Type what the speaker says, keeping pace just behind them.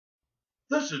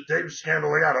This is Dave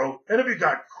Scandaliato, and if you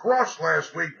got crushed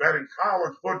last week betting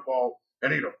college football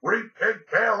and need a free pig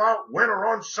bailout winner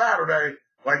on Saturday,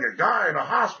 like a guy in a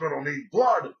hospital need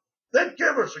blood, then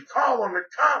give us a call on the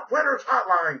COMP WINNERS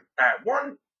HOTLINE at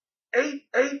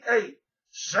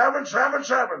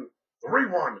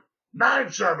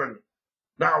 1-888-777-3197.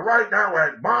 Now, right now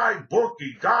at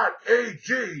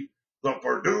mybookie.ag, the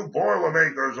Purdue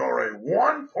Boilermakers are a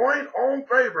 1-point home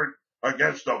favorite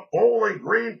against the Bowling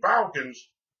Green Falcons.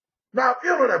 Now, if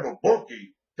you don't have a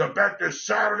bookie to bet this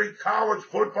Saturday college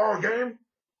football game,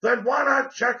 then why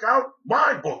not check out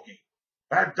MyBookie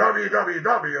at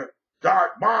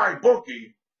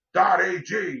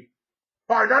www.mybookie.ag.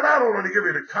 All right, now not only to give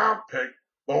you the comp pick,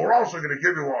 but we're also going to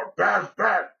give you our best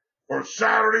bet for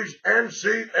Saturday's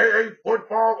NCAA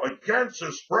football against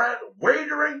the spread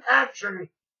wagering action.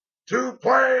 2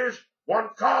 plays,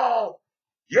 1 call.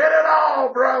 Get it all,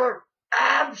 brother.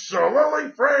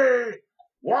 Absolutely free.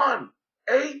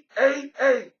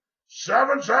 1-888-777-3197.